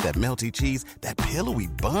sauce, that melty cheese, that pillowy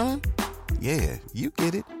bun. Yeah, you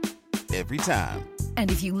get it. Every time.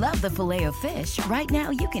 And if you love the Filet-O-Fish, right now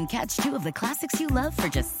you can catch two of the classics you love for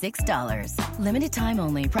just $6. Limited time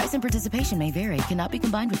only. Price and participation may vary. Cannot be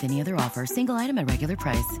combined with any other offer. Single item at regular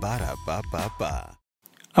price. Ba-da-ba-ba-ba.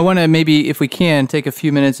 I want to maybe, if we can, take a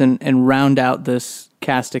few minutes and round out this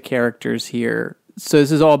cast of characters here. So this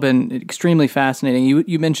has all been extremely fascinating.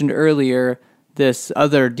 You mentioned earlier this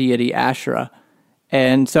other deity, Asherah.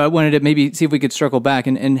 And so I wanted to maybe see if we could circle back.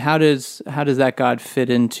 And how does that god fit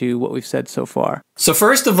into what we've said so far? So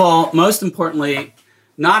first of all, most importantly,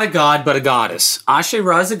 not a god, but a goddess.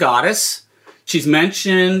 Asherah is a goddess. She's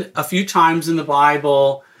mentioned a few times in the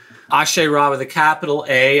Bible. Asherah with a capital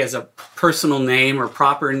A as a personal name or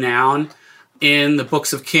proper noun. In the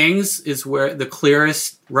books of Kings is where the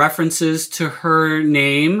clearest references to her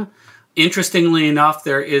name. Interestingly enough,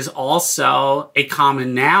 there is also a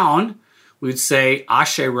common noun. We'd say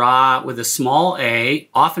Asherah with a small a,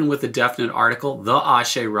 often with a definite article, the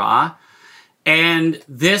Asherah. And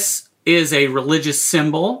this is a religious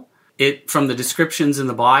symbol. From the descriptions in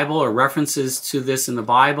the Bible or references to this in the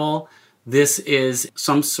Bible, this is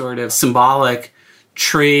some sort of symbolic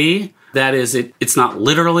tree. That is, it's not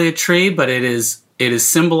literally a tree, but it is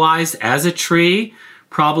symbolized as a tree,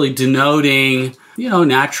 probably denoting,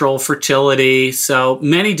 natural fertility. So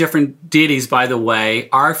many different deities, by the way,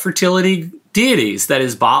 are fertility deities. That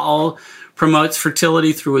is, Baal promotes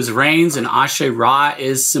fertility through his rains, and Asherah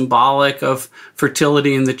is symbolic of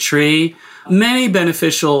fertility in the tree. Many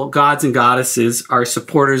beneficial gods and goddesses are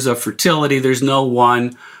supporters of fertility. There's no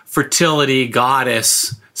one fertility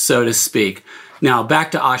goddess, so to speak. Now, back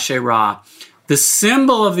to Asherah. The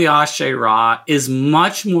symbol of the Asherah is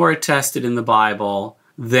much more attested in the Bible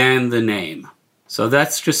than the name. So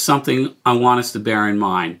that's just something I want us to bear in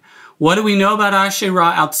mind. What do we know about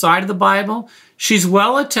Asherah outside of the Bible? She's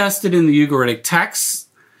well attested in the Ugaritic texts.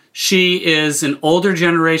 She is an older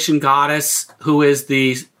generation goddess who is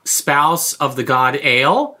the spouse of the god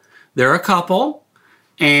El. They're a couple,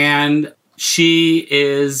 and she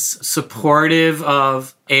is supportive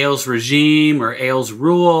of El's regime or El's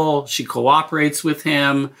rule. She cooperates with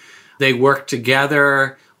him. They work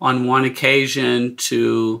together on one occasion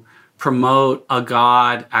to promote a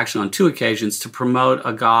god, actually on two occasions, to promote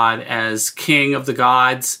a god as king of the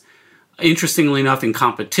gods. Interestingly enough, in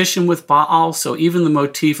competition with Baal. So even the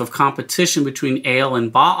motif of competition between El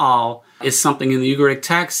and Baal is something in the Ugaritic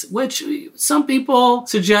text, which some people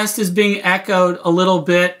suggest is being echoed a little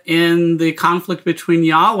bit in the conflict between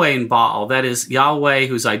Yahweh and Baal. That is, Yahweh,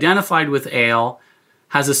 who's identified with El,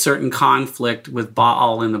 has a certain conflict with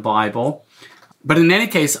Baal in the Bible. But in any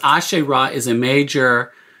case, Asherah is a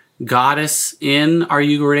major goddess in our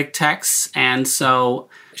Ugaritic texts, and so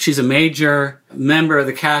she's a major member of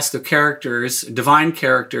the cast of characters, divine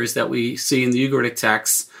characters that we see in the Ugaritic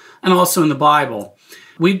texts and also in the Bible.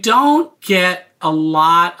 We don't get a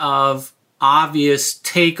lot of obvious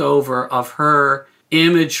takeover of her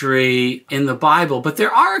imagery in the Bible, but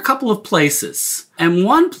there are a couple of places. And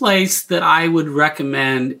one place that I would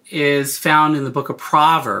recommend is found in the book of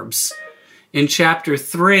Proverbs. In chapter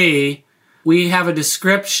 3, we have a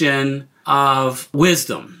description of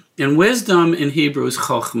wisdom. And wisdom in Hebrew is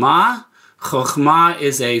chokhmah. Chokhmah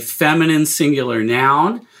is a feminine singular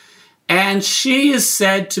noun. And she is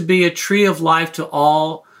said to be a tree of life to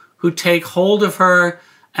all who take hold of her.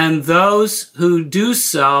 And those who do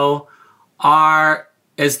so are,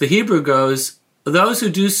 as the Hebrew goes, those who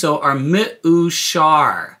do so are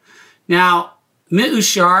mi'ushar. Now,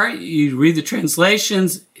 mi'ushar, you read the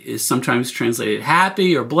translations, is sometimes translated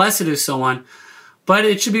happy or blessed or so on. But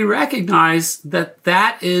it should be recognized that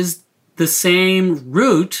that is the same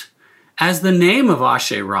root as the name of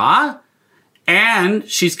Asherah, and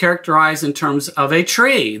she's characterized in terms of a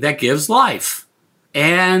tree that gives life.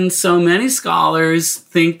 And so many scholars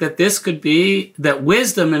think that this could be, that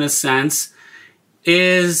wisdom in a sense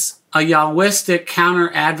is a Yahwistic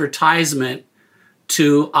counter-advertisement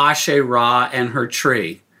to Asherah and her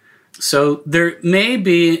tree. So there may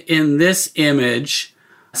be in this image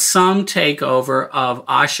some takeover of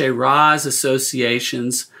Asherah's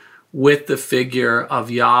associations with the figure of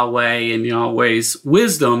Yahweh and Yahweh's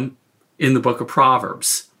wisdom in the book of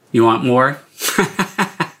Proverbs. You want more?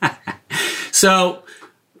 So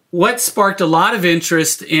what sparked a lot of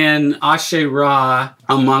interest in Asherah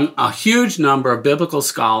among a huge number of biblical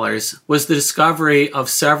scholars was the discovery of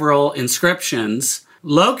several inscriptions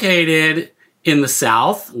located in the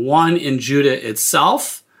south, one in Judah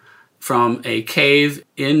itself, from a cave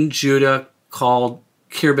in Judah called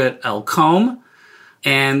Kirbet el-Kom,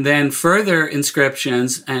 and then further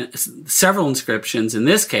inscriptions, and several inscriptions. In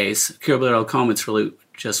this case, Kirbet el-Kom, it's really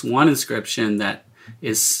just one inscription that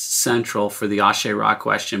is central for the Asherah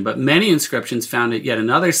question, but many inscriptions found at yet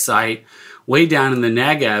another site way down in the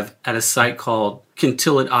Negev at a site called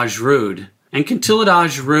Kintilat Ajrud. And Kintilat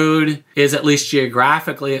Ajrud is, at least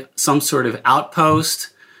geographically, some sort of outpost.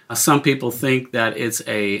 Some people think that it's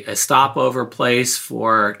a stopover place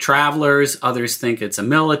for travelers. Others think it's a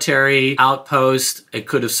military outpost. It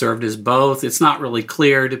could have served as both. It's not really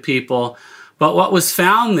clear to people. But what was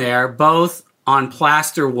found there, both on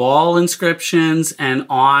plaster wall inscriptions and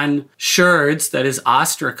on sherds, that is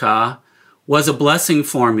ostraca, was a blessing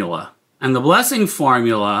formula. And the blessing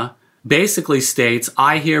formula basically states,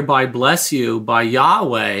 I hereby bless you by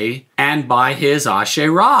Yahweh and by his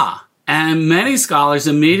Asherah. And many scholars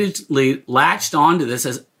immediately latched onto this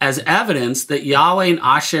as evidence that Yahweh and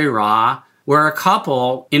Asherah were a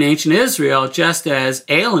couple in ancient Israel, just as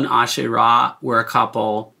El and Asherah were a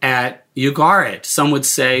couple at Ugarit. Some would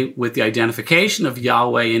say with the identification of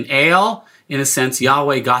Yahweh and El, in a sense,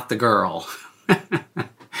 Yahweh got the girl.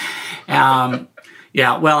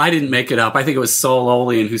 Yeah, well, I didn't make it up. I think it was Sol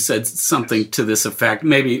Olean who said something to this effect.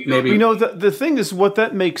 Maybe. You know, the thing is, what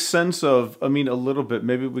that makes sense of, I mean, a little bit,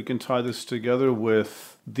 maybe we can tie this together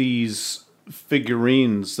with these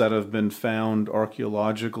figurines that have been found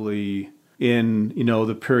archaeologically in, you know,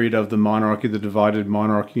 the period of the monarchy, the divided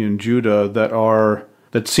monarchy in Judah,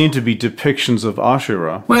 that seem to be depictions of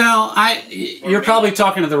Asherah. Well, you're probably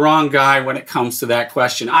talking to the wrong guy when it comes to that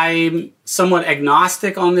question. I'm somewhat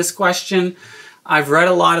agnostic on this question. I've read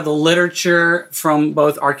a lot of the literature from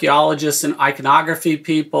both archaeologists and iconography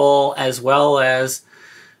people, as well as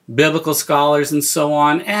biblical scholars and so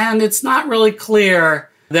on, and it's not really clear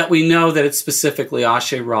that we know that it's specifically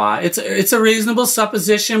Asherah. It's a reasonable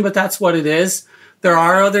supposition, but that's what it is. There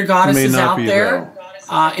are other goddesses out there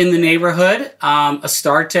in the neighborhood.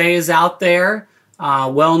 Astarte is out there,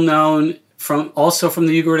 well known also from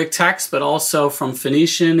the Ugaritic text, but also from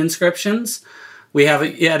Phoenician inscriptions. We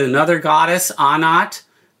have yet another goddess, Anat,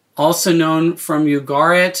 also known from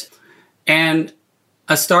Ugarit. And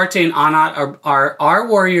Astarte and Anat are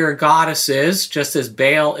warrior goddesses, just as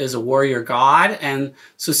Baal is a warrior god. And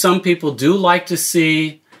so some people do like to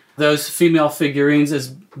see those female figurines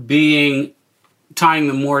as tying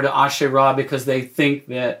them more to Asherah, because they think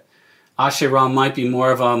that Asherah might be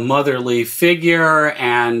more of a motherly figure,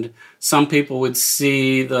 and some people would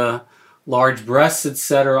see the large breasts,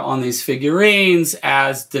 etc., on these figurines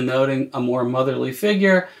as denoting a more motherly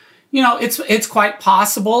figure. You know, it's quite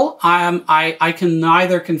possible. I can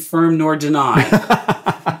neither confirm nor deny.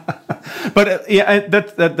 But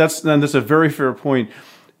that's a very fair point.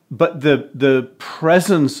 But the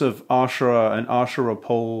presence of Asherah and Asherah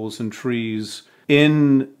poles and trees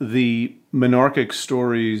in the monarchic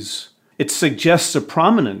stories, it suggests a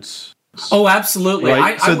prominence. Oh, absolutely.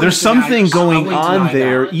 Right? So there's something going on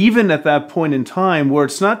there, even at that point in time, where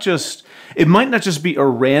it might not just be a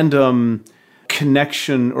random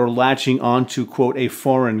connection or latching onto, quote, a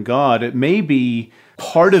foreign god. It may be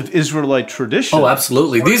part of Israelite tradition. Oh,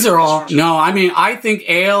 absolutely. These are all, I think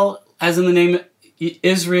El, as in the name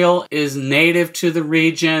Israel, is native to the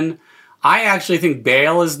region. I actually think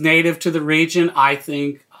Baal is native to the region. I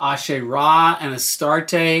think Asherah and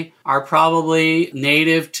Astarte are probably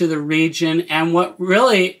native to the region. And what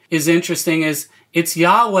really is interesting is it's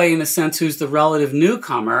Yahweh, in a sense, who's the relative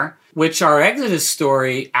newcomer, which our Exodus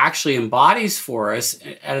story actually embodies for us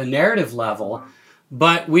at a narrative level.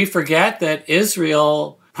 But we forget that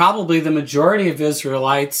Israel, probably the majority of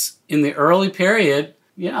Israelites in the early period,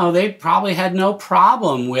 they probably had no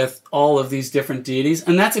problem with all of these different deities.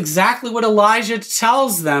 And that's exactly what Elijah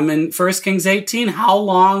tells them in 1 Kings 18. How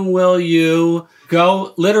long will you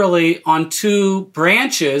go literally on two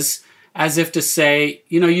branches, as if to say,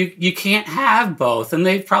 you can't have both. And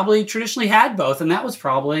they probably traditionally had both. And that was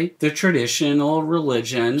probably the traditional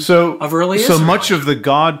religion of early Israel. So much of the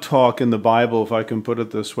God talk in the Bible, if I can put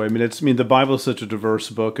it this way, the Bible is such a diverse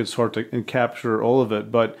book, it's hard to capture all of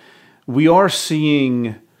it. But we are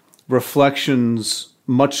seeing reflections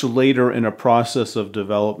much later in a process of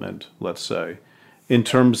development, let's say, in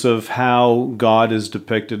terms of how God is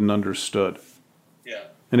depicted and understood. Yeah.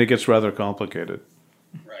 And it gets rather complicated.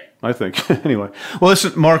 Right. I think. Anyway. Well,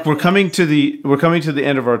 listen, Mark, we're coming to the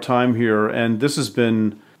end of our time here, and this has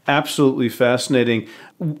been absolutely fascinating.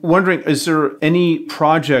 Wondering, is there any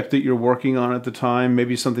project that you're working on at the time,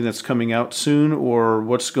 maybe something that's coming out soon, or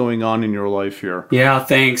what's going on in your life here? Yeah,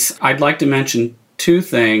 thanks. I'd like to mention two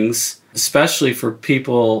things, especially for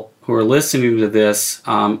people who are listening to this.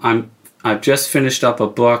 I've just finished up a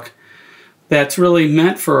book that's really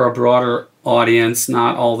meant for a broader audience,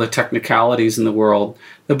 not all the technicalities in the world.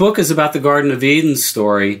 The book is about the Garden of Eden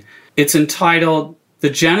story. It's entitled The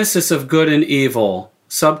Genesis of Good and Evil,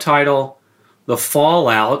 subtitle The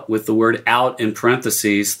Fallout, with the word out in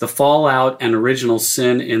parentheses, The Fallout and Original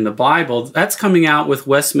Sin in the Bible. That's coming out with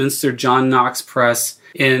Westminster John Knox Press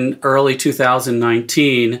in early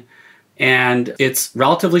 2019. And it's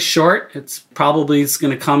relatively short. It's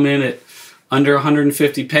going to come in at under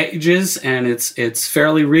 150 pages, and it's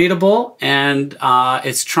fairly readable, and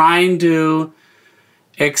it's trying to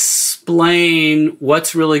explain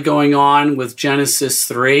what's really going on with Genesis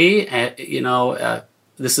 3.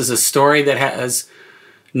 This is a story that has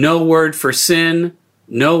no word for sin,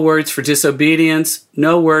 no words for disobedience,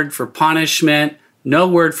 no word for punishment, no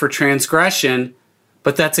word for transgression.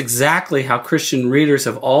 But that's exactly how Christian readers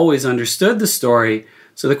have always understood the story.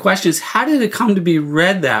 So the question is, how did it come to be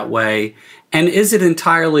read that way? And is it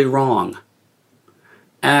entirely wrong?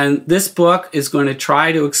 And this book is going to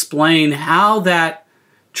try to explain how that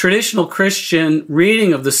traditional Christian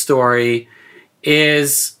reading of the story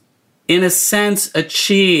is, in a sense,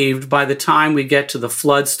 achieved by the time we get to the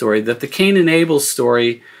flood story, that the Cain and Abel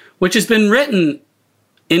story, which has been written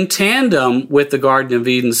in tandem with the Garden of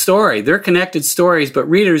Eden story. They're connected stories, but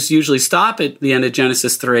readers usually stop at the end of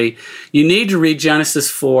Genesis 3. You need to read Genesis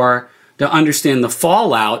 4 to understand the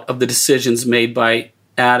fallout of the decisions made by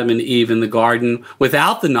Adam and Eve in the garden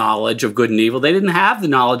without the knowledge of good and evil. They didn't have the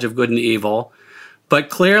knowledge of good and evil, but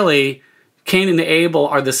clearly Cain and Abel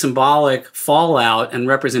are the symbolic fallout and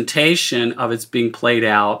representation of its being played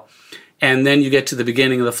out. And then you get to the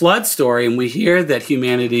beginning of the flood story, and we hear that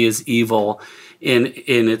humanity is evil in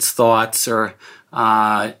its thoughts or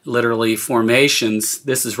literally formations.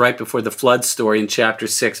 This is right before the flood story in chapter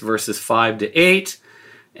 6, verses 5 to 8.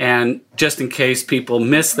 And just in case people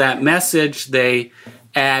miss that message, they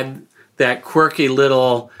add that quirky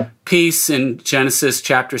little piece in Genesis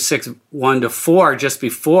chapter 6, 1 to 4, just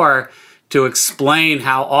before, to explain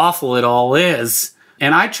how awful it all is.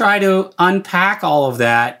 And I try to unpack all of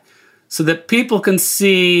that so that people can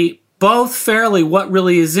see both fairly what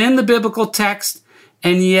really is in the biblical text,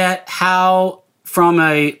 and yet how, from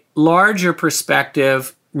a larger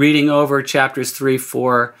perspective, reading over chapters 3,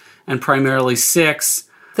 4, and primarily 6,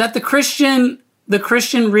 that the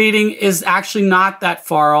Christian reading is actually not that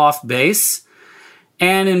far off base.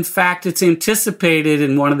 And in fact, it's anticipated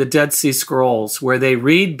in one of the Dead Sea Scrolls, where they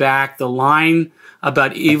read back the line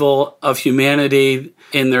about evil of humanity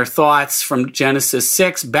in their thoughts from Genesis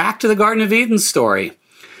 6 back to the Garden of Eden story.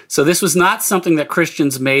 So this was not something that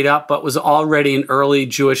Christians made up, but was already an early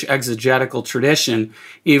Jewish exegetical tradition,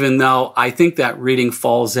 even though I think that reading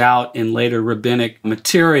falls out in later rabbinic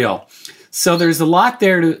material. So there's a lot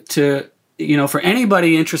there to for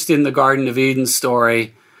anybody interested in the Garden of Eden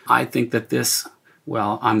story. I think that this,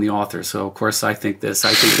 well, I'm the author, so of course I think this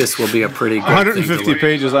will be a pretty good 150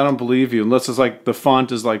 pages, I don't believe you, unless it's like the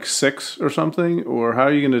font is like 6 or something, or how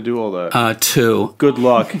are you going to do all that? 2. Good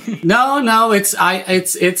luck. No, it's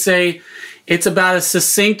about as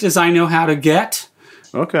succinct as I know how to get.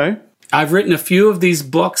 Okay. I've written a few of these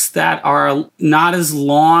books that are not as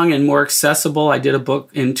long and more accessible. I did a book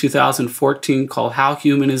in 2014 called How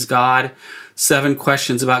Human is God? 7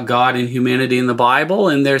 Questions About God and Humanity in the Bible.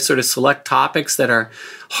 And there's sort of select topics that are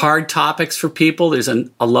hard topics for people. There's a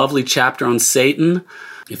lovely chapter on Satan.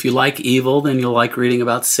 If you like evil, then you'll like reading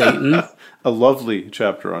about Satan. A lovely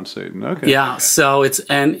chapter on Satan. Okay. Yeah. So it's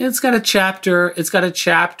got a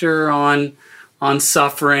chapter on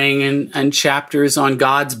suffering and chapters on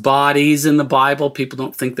God's bodies in the Bible. People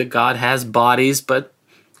don't think that God has bodies, but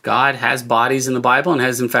God has bodies in the Bible and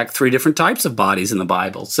has, in fact, 3 different types of bodies in the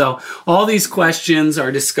Bible. So all these questions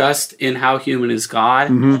are discussed in How Human is God.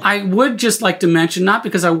 Mm-hmm. I would just like to mention, not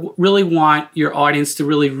because I really want your audience to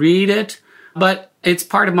really read it, but it's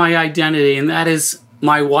part of my identity, and that is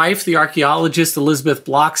my wife, the archaeologist Elizabeth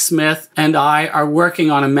Blocksmith, and I are working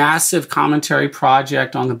on a massive commentary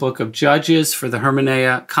project on the book of Judges for the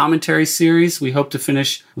Hermeneia commentary series. We hope to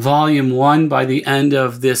finish volume 1 by the end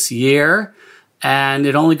of this year. And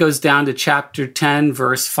it only goes down to chapter 10,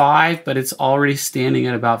 verse 5, but it's already standing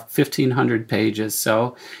at about 1,500 pages.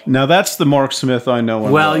 So now that's the Mark Smith I know.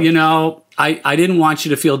 Well, I didn't want you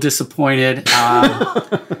to feel disappointed,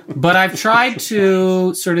 but I've tried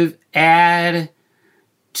to sort of add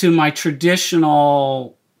to my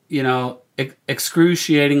traditional,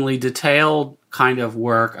 excruciatingly detailed kind of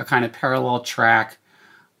work, a kind of parallel track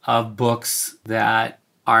of books that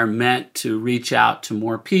are meant to reach out to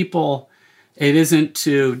more people. It isn't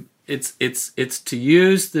to, it's to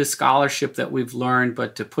use the scholarship that we've learned,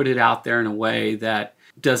 but to put it out there in a way that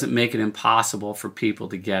doesn't make it impossible for people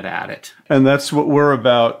to get at it. And that's what we're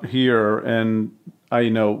about here. And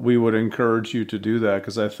we would encourage you to do that,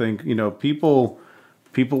 because I think,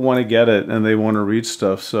 people want to get it and they want to read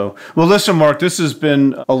stuff. So, well, listen, Mark, this has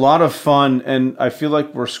been a lot of fun, and I feel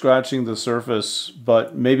like we're scratching the surface,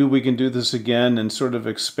 but maybe we can do this again and sort of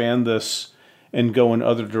expand this and go in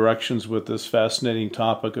other directions with this fascinating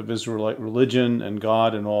topic of Israelite religion and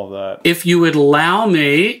God and all that. If you would allow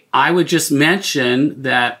me, I would just mention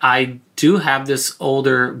that I do have this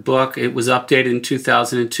older book. It was updated in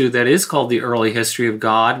 2002 that is called The Early History of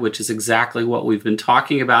God, which is exactly what we've been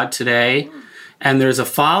talking about today. And there's a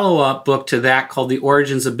follow-up book to that called The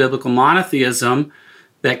Origins of Biblical Monotheism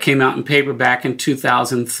that came out in paperback in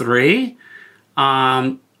 2003.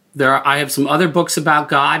 I have some other books about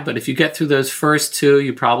God, but if you get through those first two,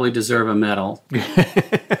 you probably deserve a medal.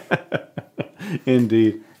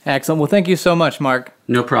 Indeed. Excellent. Well, thank you so much, Mark.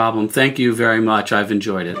 No problem. Thank you very much. I've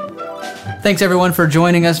enjoyed it. Thanks, everyone, for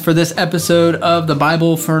joining us for this episode of The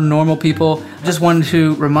Bible for Normal People. Just wanted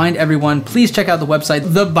to remind everyone, please check out the website,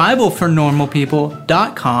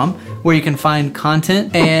 thebiblefornormalpeople.com, where you can find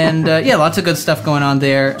content and, lots of good stuff going on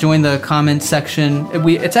there. Join the comments section.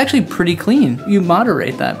 It's actually pretty clean. You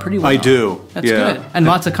moderate that pretty well. I do. That's good. And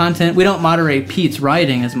lots of content. We don't moderate Pete's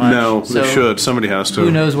writing as much. No, they should. Somebody has to. Who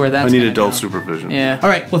knows where that's I need gonna adult go. supervision. Yeah. All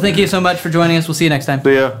right. Well, thank you so much for joining us. We'll see you next time.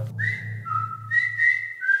 See ya.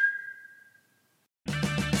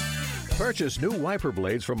 Purchase new wiper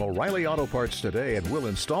blades from O'Reilly Auto Parts today and we'll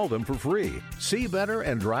install them for free. See better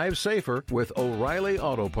and drive safer with O'Reilly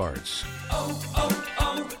Auto Parts.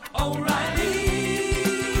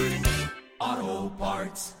 O'Reilly Auto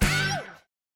Parts.